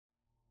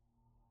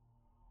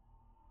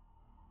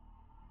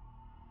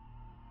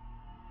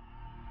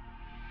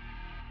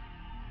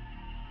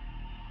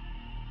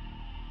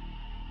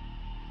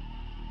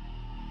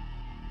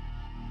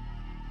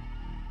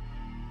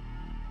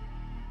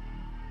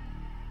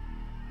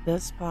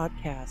This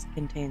podcast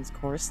contains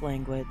coarse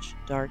language,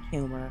 dark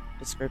humor,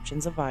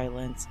 descriptions of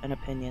violence, and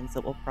opinions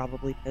that will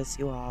probably piss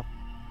you off.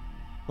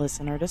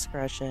 Listener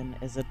discretion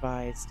is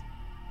advised.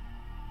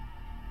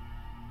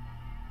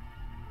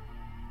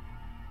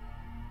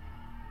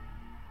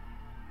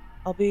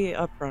 I'll be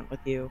upfront with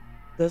you.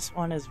 This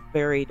one is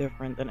very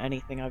different than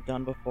anything I've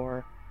done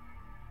before.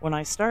 When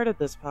I started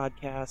this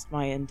podcast,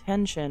 my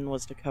intention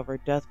was to cover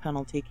death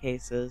penalty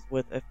cases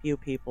with a few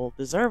people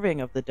deserving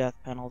of the death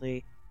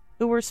penalty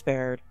who were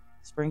spared,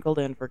 sprinkled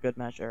in for good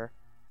measure.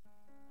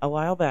 A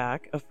while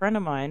back, a friend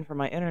of mine from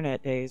my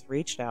internet days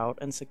reached out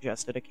and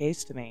suggested a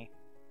case to me.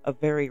 A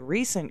very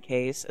recent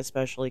case,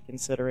 especially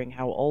considering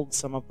how old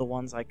some of the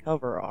ones I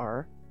cover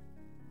are.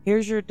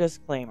 Here's your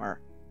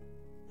disclaimer.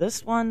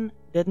 This one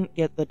didn't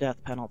get the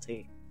death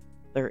penalty.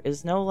 There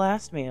is no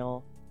last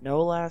meal,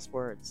 no last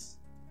words.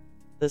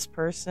 This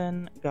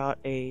person got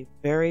a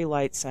very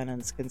light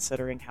sentence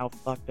considering how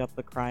fucked up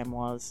the crime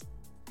was.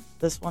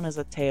 This one is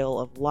a tale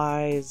of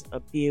lies,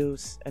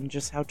 abuse, and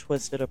just how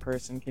twisted a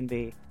person can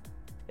be.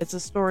 It's a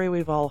story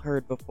we've all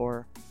heard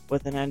before,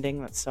 with an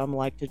ending that some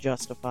like to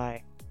justify.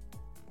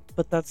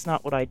 But that's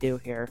not what I do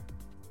here.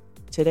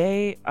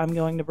 Today, I'm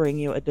going to bring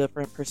you a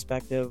different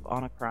perspective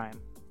on a crime.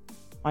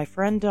 My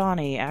friend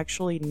Donnie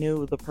actually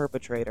knew the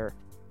perpetrator.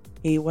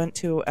 He went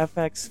to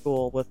FX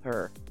school with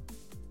her.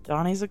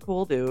 Donnie's a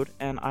cool dude,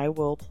 and I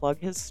will plug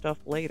his stuff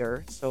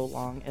later so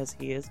long as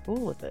he is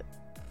cool with it.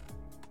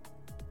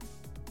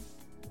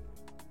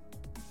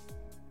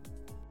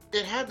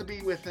 It had to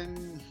be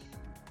within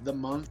the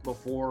month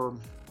before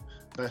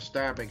the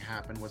stabbing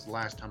happened was the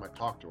last time I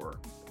talked to her.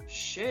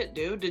 Shit,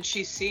 dude, did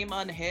she seem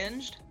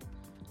unhinged?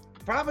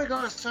 Probably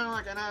gonna sound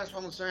like an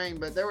asshole saying,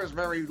 but there was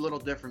very little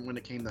different when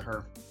it came to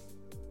her.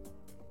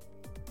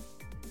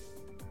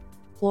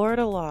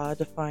 Florida law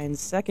defines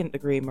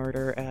second-degree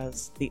murder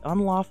as the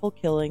unlawful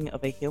killing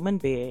of a human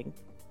being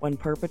when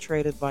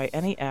perpetrated by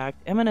any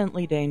act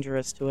eminently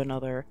dangerous to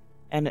another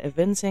and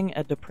evincing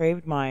a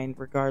depraved mind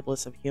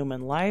regardless of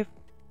human life,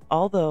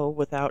 although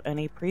without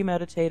any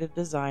premeditated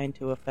design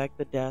to affect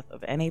the death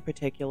of any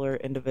particular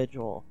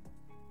individual.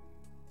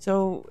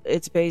 So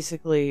it's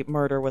basically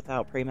murder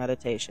without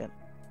premeditation.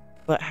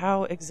 But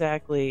how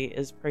exactly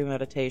is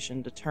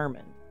premeditation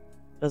determined?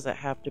 Does it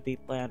have to be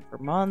planned for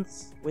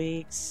months,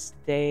 weeks,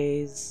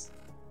 days?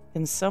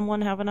 Can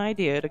someone have an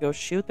idea to go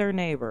shoot their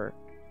neighbor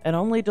and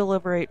only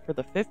deliberate for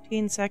the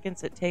 15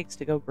 seconds it takes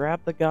to go grab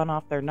the gun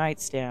off their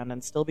nightstand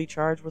and still be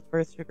charged with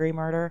first-degree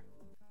murder?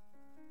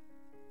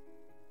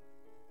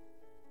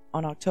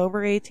 On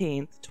October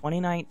 18th,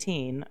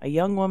 2019, a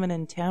young woman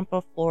in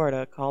Tampa,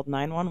 Florida called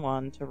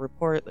 911 to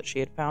report that she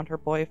had found her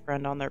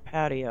boyfriend on their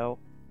patio,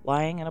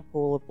 lying in a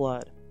pool of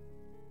blood.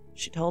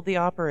 She told the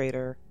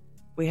operator,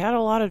 "We had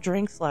a lot of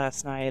drinks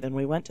last night and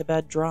we went to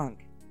bed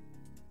drunk."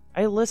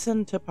 I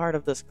listened to part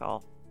of this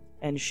call,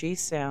 and she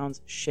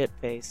sounds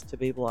shit-faced, to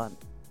be blunt.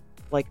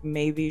 Like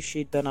maybe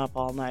she'd been up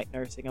all night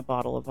nursing a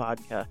bottle of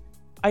vodka.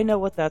 I know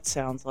what that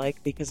sounds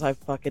like because I've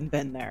fucking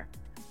been there.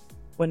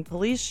 When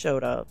police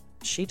showed up,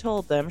 she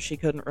told them she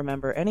couldn't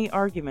remember any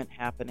argument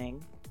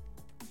happening,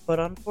 but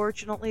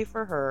unfortunately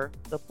for her,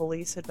 the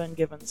police had been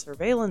given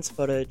surveillance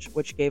footage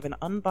which gave an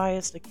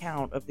unbiased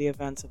account of the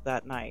events of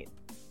that night.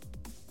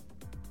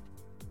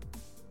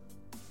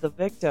 The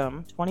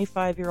victim,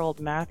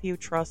 25-year-old Matthew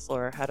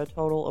Trussler, had a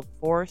total of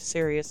 4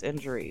 serious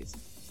injuries.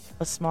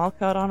 A small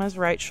cut on his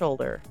right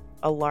shoulder,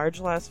 a large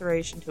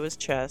laceration to his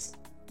chest,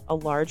 a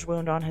large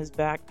wound on his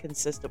back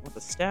consistent with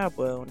a stab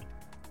wound,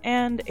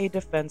 and a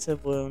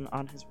defensive wound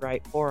on his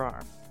right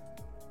forearm.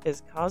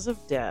 His cause of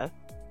death,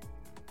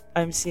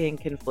 I'm seeing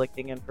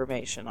conflicting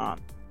information on.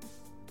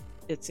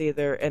 It's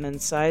either an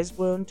incised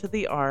wound to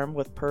the arm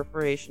with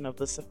perforation of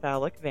the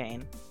cephalic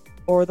vein,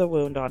 or the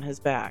wound on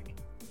his back.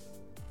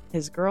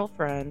 His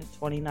girlfriend,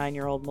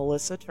 29-year-old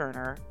Melissa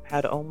Turner,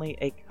 had only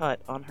a cut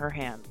on her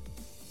hand.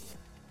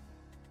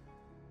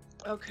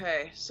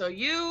 Okay, so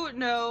you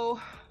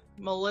know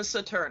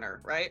Melissa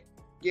Turner, right?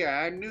 Yeah,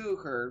 I knew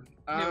her.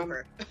 Knew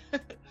her.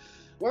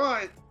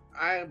 Well,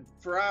 I,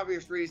 for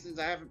obvious reasons,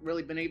 I haven't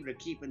really been able to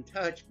keep in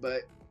touch,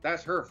 but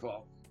that's her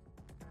fault.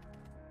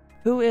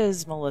 Who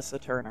is Melissa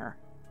Turner?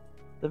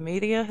 The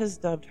media has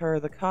dubbed her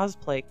the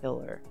cosplay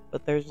killer,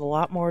 but there's a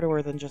lot more to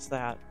her than just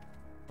that.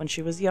 When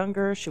she was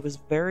younger, she was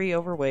very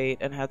overweight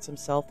and had some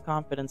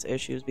self-confidence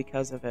issues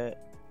because of it.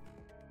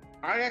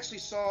 I actually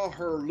saw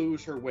her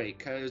lose her weight,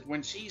 because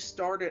when she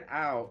started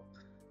out,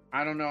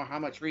 I don't know how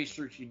much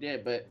research you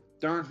did, but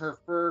during her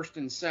first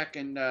and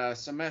second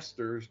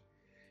semesters,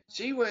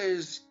 she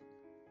was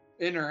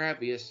in her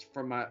heaviest,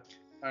 from my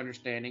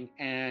understanding,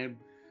 and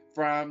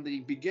from the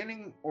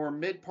beginning or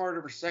mid part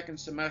of her second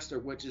semester,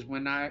 which is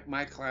when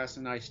my class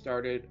and I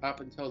started, up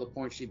until the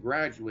point she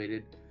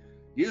graduated,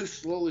 you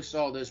slowly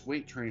saw this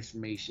weight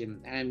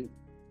transformation. And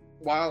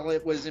while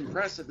it was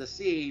impressive to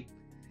see,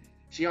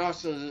 she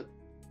also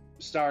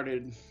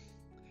started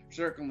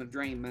circling the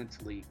drain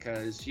mentally,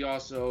 because she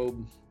also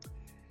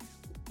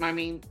I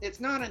mean, it's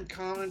not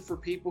uncommon for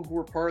people who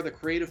are part of the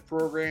creative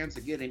programs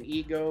to get an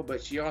ego,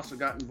 but she also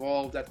got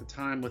involved at the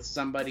time with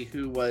somebody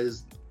who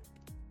was,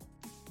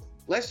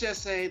 let's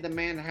just say, the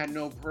man had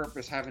no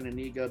purpose having an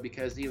ego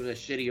because he was a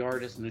shitty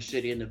artist and a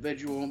shitty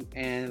individual,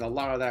 and a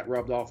lot of that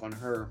rubbed off on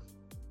her.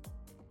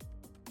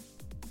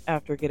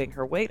 After getting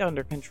her weight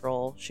under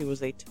control, she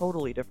was a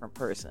totally different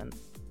person.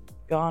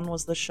 Gone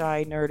was the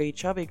shy, nerdy,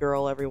 chubby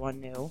girl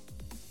everyone knew.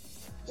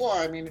 Well,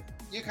 I mean,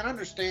 you can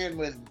understand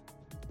with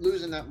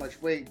losing that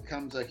much weight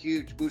comes a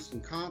huge boost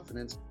in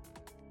confidence.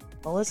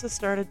 Melissa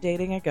started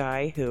dating a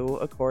guy who,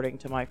 according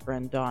to my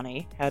friend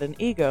Donnie, had an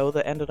ego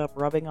that ended up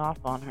rubbing off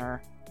on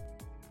her.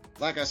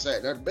 Like I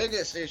said, their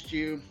biggest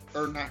issue,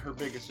 or not her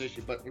biggest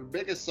issue, but their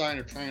biggest sign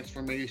of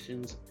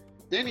transformations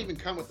didn't even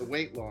come with the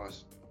weight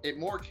loss. It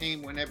more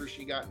came whenever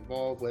she got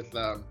involved with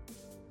the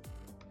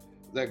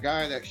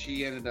guy that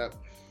she ended up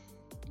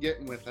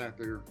getting with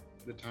after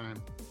the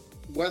time.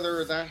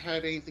 Whether that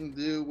had anything to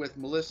do with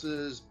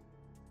Melissa's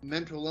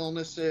mental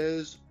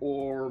illnesses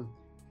or,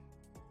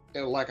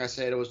 like I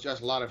said, it was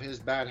just a lot of his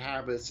bad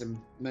habits and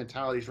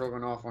mentalities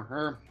rubbing off on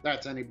her,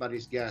 that's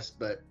anybody's guess,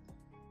 but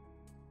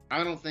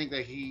I don't think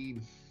that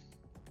he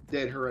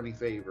did her any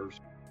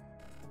favors.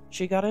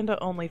 She got into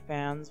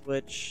OnlyFans,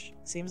 which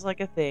seems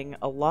like a thing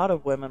a lot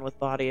of women with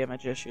body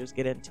image issues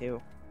get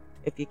into.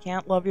 If you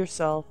can't love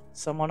yourself,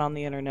 someone on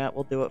the internet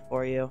will do it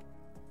for you.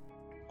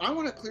 I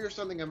want to clear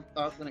something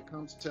up when it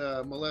comes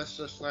to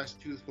Melissa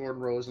 / Two Thorn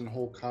Rose and the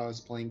whole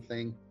cosplaying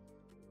thing.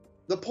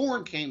 The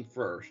porn came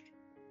first.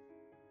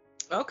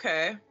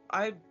 Okay.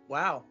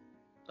 Wow.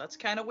 That's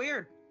kind of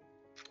weird.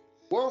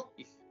 Well,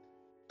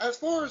 as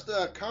far as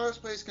the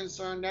cosplay is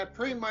concerned, that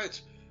pretty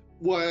much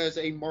was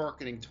a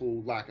marketing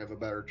tool, lack of a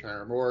better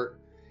term, or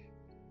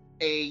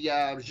a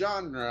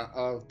genre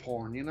of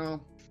porn, you know?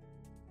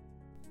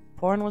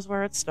 Porn was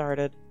where it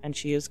started, and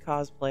she used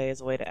cosplay as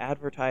a way to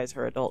advertise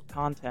her adult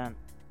content.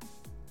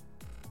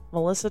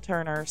 Melissa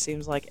Turner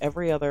seems like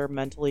every other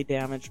mentally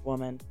damaged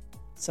woman,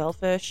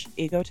 selfish,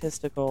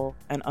 egotistical,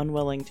 and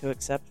unwilling to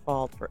accept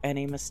fault for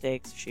any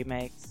mistakes she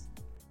makes.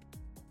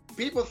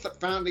 People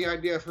found the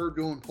idea of her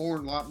doing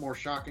porn a lot more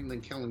shocking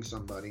than killing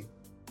somebody.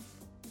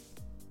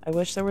 I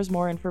wish there was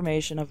more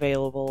information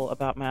available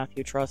about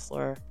Matthew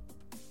Trussler.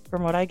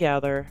 From what I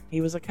gather,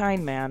 he was a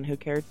kind man who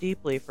cared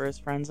deeply for his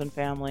friends and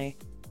family.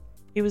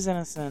 He was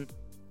innocent.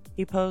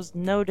 He posed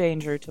no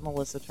danger to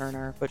Melissa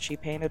Turner, but she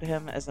painted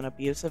him as an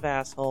abusive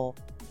asshole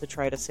to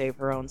try to save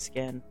her own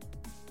skin.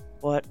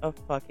 What a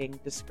fucking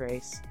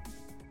disgrace.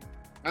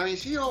 I mean,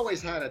 she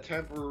always had a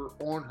temper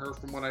on her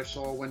from what I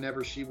saw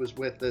whenever she was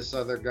with this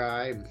other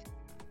guy.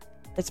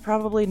 It's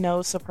probably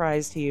no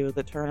surprise to you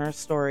that Turner's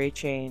story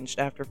changed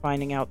after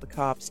finding out the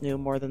cops knew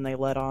more than they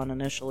let on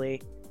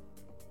initially.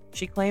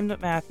 She claimed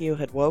that Matthew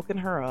had woken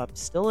her up,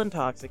 still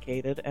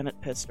intoxicated, and it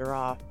pissed her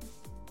off.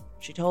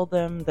 She told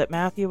them that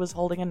Matthew was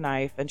holding a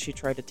knife and she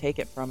tried to take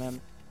it from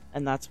him,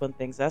 and that's when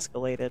things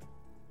escalated.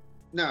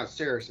 No,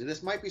 seriously,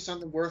 this might be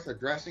something worth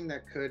addressing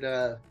that could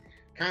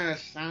kind of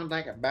sound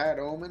like a bad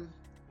omen.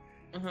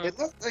 Mm-hmm. It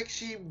looked like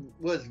she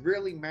was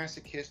really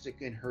masochistic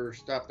in her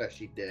stuff that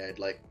she did.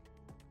 Like,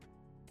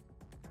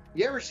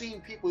 you ever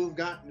seen people who've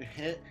gotten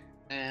hit,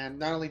 and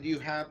not only do you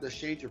have the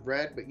shades of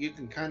red, but you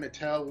can kind of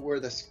tell where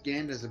the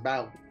skin is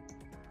about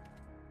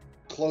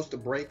close to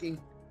breaking,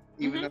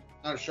 even though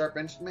it's not a sharp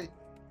instrument?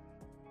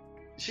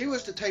 She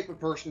was the type of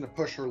person to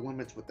push her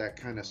limits with that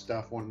kind of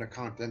stuff on the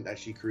content that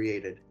she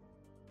created.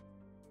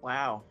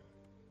 Wow.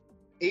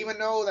 Even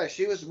though that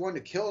she was the one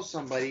to kill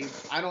somebody,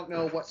 I don't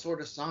know what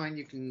sort of sign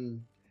you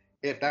can,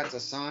 if that's a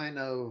sign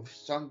of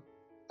some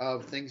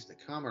of things to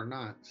come or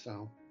not,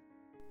 so.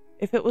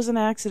 If it was an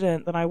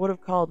accident, then I would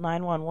have called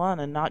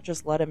 911 and not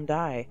just let him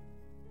die.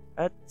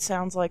 That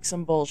sounds like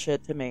some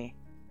bullshit to me.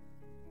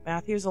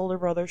 Matthew's older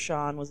brother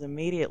Sean was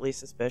immediately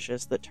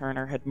suspicious that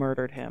Turner had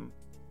murdered him.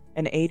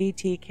 An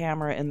ADT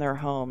camera in their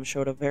home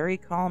showed a very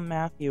calm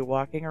Matthew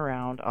walking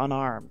around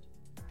unarmed.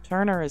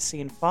 Turner is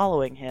seen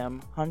following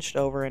him, hunched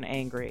over and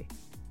angry.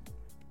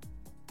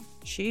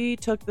 She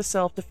took the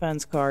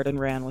self-defense card and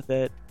ran with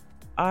it.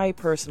 I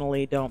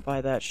personally don't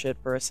buy that shit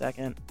for a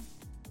second.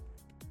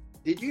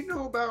 Did you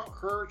know about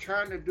her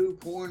trying to do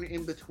porn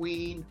in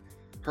between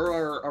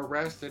her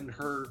arrest and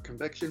her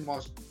conviction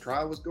while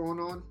trial was going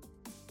on?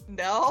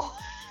 No.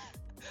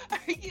 Are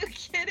you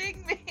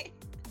kidding me?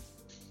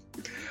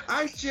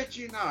 I shit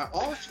you not.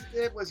 All she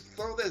did was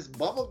throw this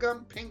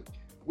bubblegum pink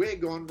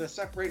wig on to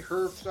separate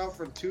herself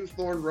from Two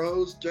Thorn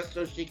Rose just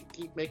so she could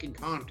keep making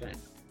content.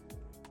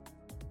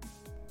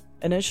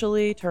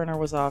 Initially, Turner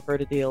was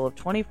offered a deal of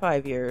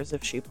 25 years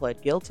if she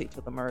pled guilty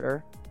to the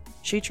murder.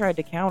 She tried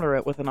to counter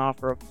it with an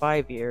offer of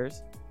 5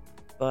 years,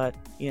 but,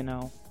 you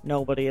know,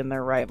 nobody in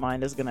their right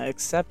mind is going to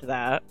accept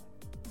that.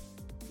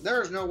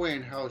 There's no way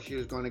in hell she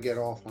was going to get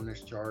off on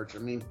this charge. I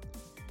mean,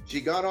 she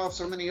got off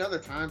so many other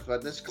times,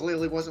 but this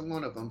clearly wasn't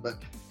one of them, but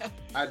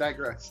I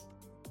digress.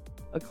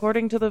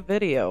 According to the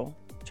video,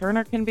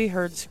 Turner can be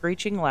heard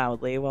screeching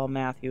loudly while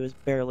Matthew is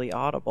barely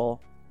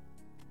audible.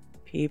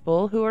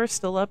 People who are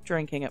still up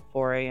drinking at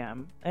 4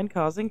 a.m. and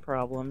causing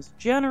problems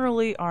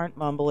generally aren't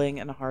mumbling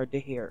and hard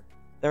to hear.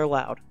 They're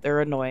loud,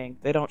 they're annoying,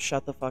 they don't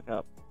shut the fuck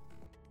up.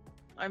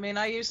 I mean,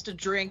 I used to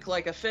drink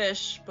like a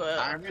fish, but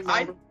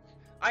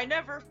I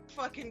never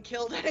fucking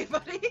killed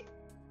anybody.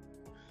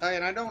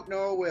 And I don't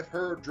know if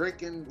her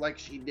drinking like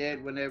she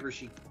did whenever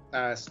she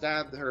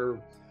stabbed her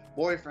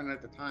boyfriend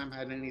at the time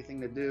had anything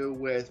to do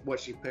with what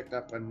she picked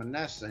up on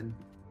Monessen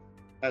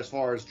as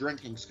far as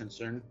drinking's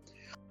concerned.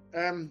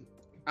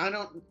 I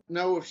don't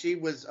know if she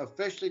was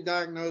officially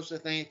diagnosed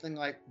with anything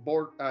like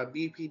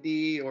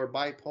BPD or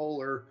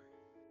bipolar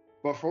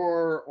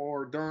before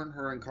or during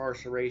her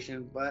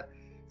incarceration, but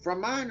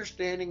from my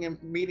understanding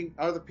and meeting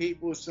other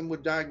people with similar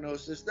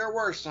diagnosis, there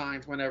were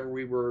signs whenever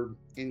we were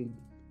in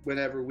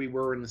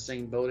the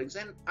same buildings,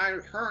 and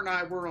her and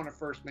I were on a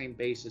first name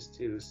basis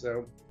too.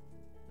 So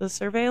the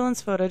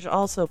surveillance footage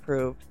also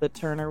proved that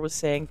Turner was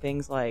saying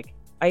things like,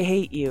 "I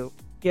hate you,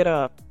 get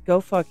up, go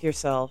fuck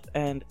yourself,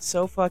 and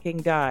so fucking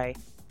die,"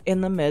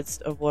 in the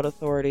midst of what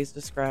authorities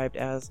described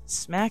as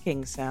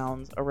smacking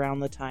sounds around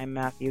the time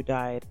Matthew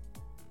died.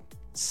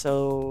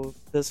 So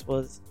this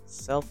was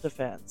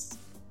self-defense.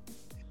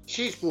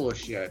 She's full of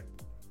shit.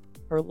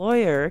 Her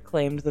lawyer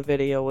claimed the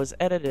video was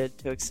edited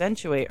to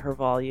accentuate her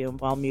volume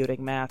while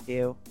muting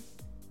Matthew.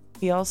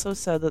 He also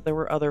said that there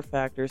were other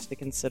factors to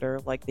consider,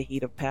 like the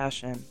heat of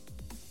passion.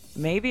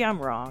 Maybe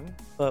I'm wrong,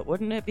 but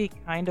wouldn't it be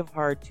kind of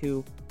hard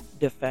to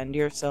defend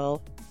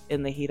yourself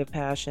in the heat of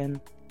passion?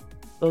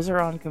 Those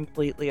are on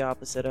completely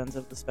opposite ends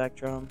of the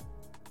spectrum.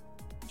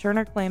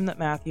 Turner claimed that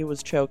Matthew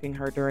was choking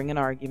her during an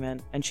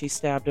argument, and she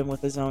stabbed him with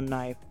his own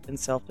knife in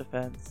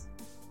self-defense.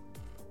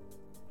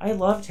 "I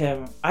loved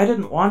him. I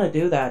didn't want to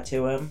do that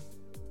to him.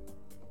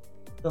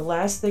 The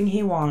last thing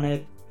he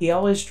wanted, he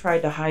always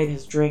tried to hide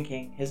his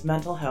drinking, his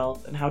mental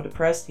health, and how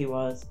depressed he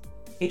was.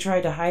 He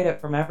tried to hide it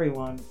from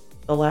everyone.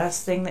 The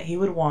last thing that he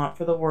would want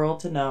for the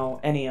world to know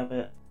any of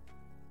it."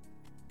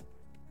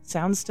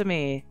 Sounds to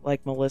me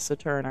like Melissa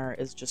Turner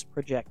is just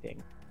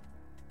projecting.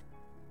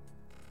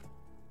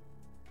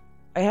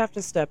 I have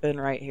to step in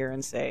right here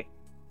and say,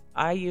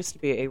 I used to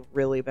be a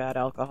really bad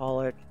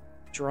alcoholic,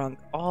 drunk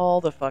all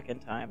the fucking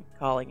time,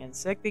 calling in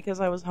sick because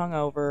I was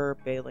hungover,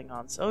 bailing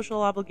on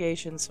social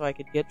obligations so I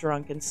could get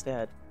drunk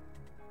instead.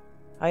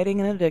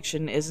 Hiding an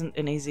addiction isn't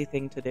an easy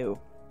thing to do.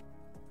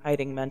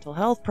 Hiding mental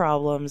health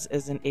problems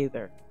isn't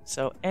either,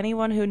 so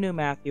anyone who knew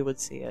Matthew would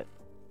see it.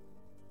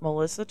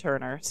 Melissa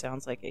Turner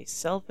sounds like a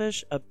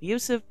selfish,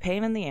 abusive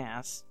pain in the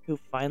ass who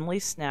finally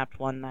snapped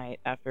one night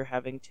after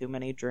having too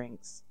many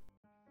drinks.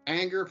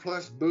 Anger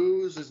plus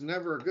booze is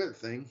never a good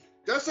thing.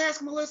 Just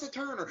ask Melissa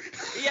Turner.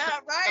 Yeah,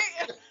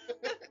 right?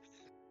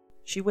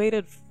 She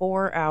waited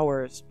 4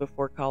 hours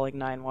before calling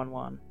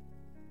 911.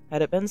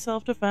 Had it been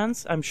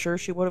self-defense, I'm sure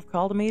she would have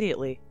called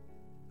immediately.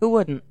 Who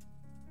wouldn't?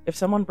 If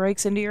someone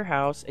breaks into your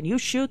house and you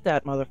shoot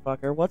that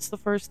motherfucker, what's the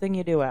first thing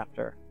you do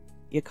after?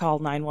 You call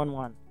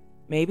 911.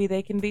 Maybe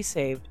they can be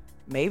saved,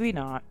 maybe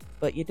not,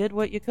 but you did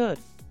what you could.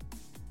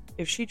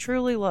 If she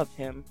truly loved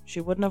him,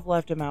 she wouldn't have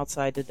left him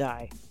outside to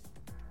die.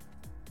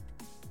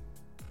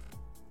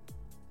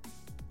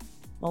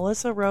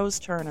 Melissa Rose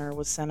Turner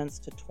was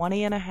sentenced to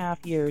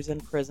 20.5 years in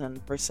prison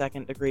for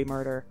second-degree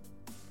murder.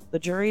 The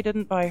jury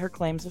didn't buy her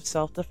claims of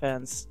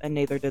self-defense, and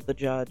neither did the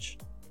judge.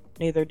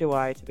 Neither do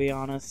I, to be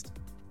honest.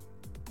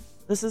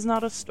 "This is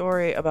not a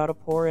story about a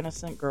poor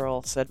innocent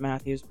girl," said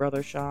Matthew's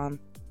brother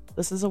Sean.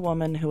 "This is a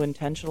woman who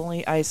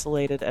intentionally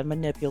isolated and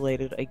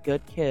manipulated a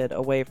good kid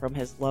away from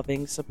his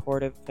loving,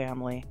 supportive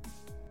family."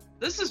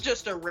 This is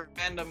just a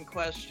random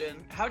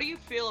question. How do you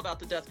feel about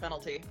the death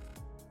penalty?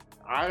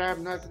 I have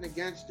nothing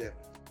against it.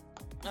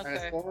 Okay.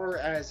 As far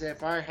as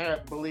if I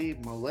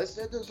believe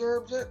Melissa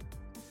deserves it,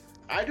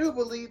 I do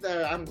believe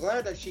that I'm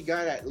glad that she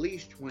got at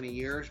least 20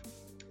 years.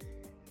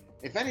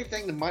 If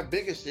anything, my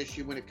biggest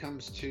issue when it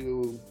comes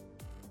to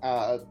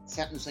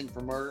sentencing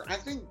for murder, I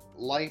think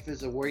life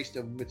is a waste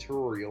of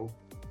material.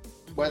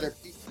 Whether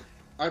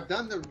I've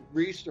done the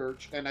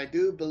research, and I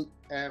do,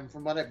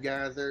 from what I've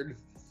gathered,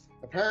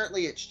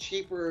 apparently it's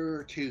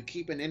cheaper to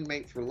keep an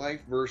inmate for life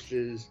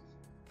versus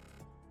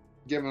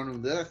giving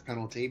them the death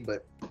penalty.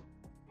 But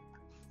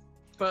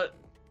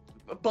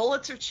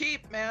bullets are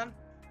cheap, man.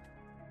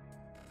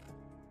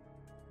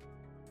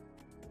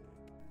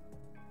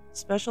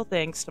 Special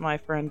thanks to my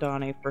friend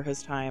Donnie for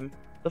his time.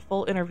 The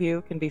full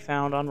interview can be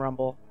found on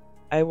Rumble.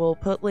 I will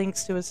put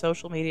links to his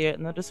social media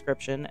in the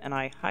description, and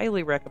I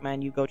highly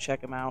recommend you go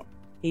check him out.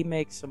 He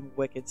makes some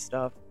wicked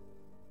stuff.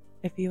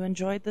 If you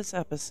enjoyed this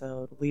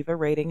episode, leave a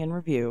rating and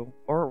review,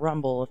 or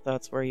Rumble if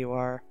that's where you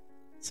are.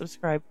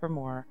 Subscribe for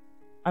more.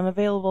 I'm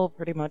available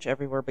pretty much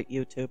everywhere but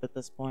YouTube at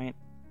this point.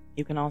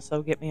 You can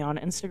also get me on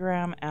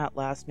Instagram at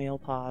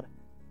LastMealPod.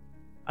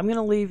 I'm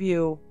gonna leave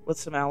you with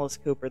some Alice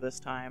Cooper this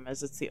time,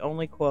 as it's the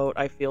only quote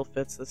I feel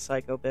fits this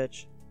psycho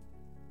bitch.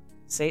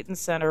 "Satan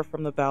sent her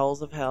from the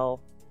bowels of hell.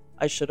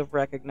 I should have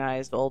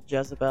recognized old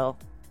Jezebel.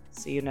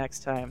 See you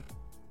next time."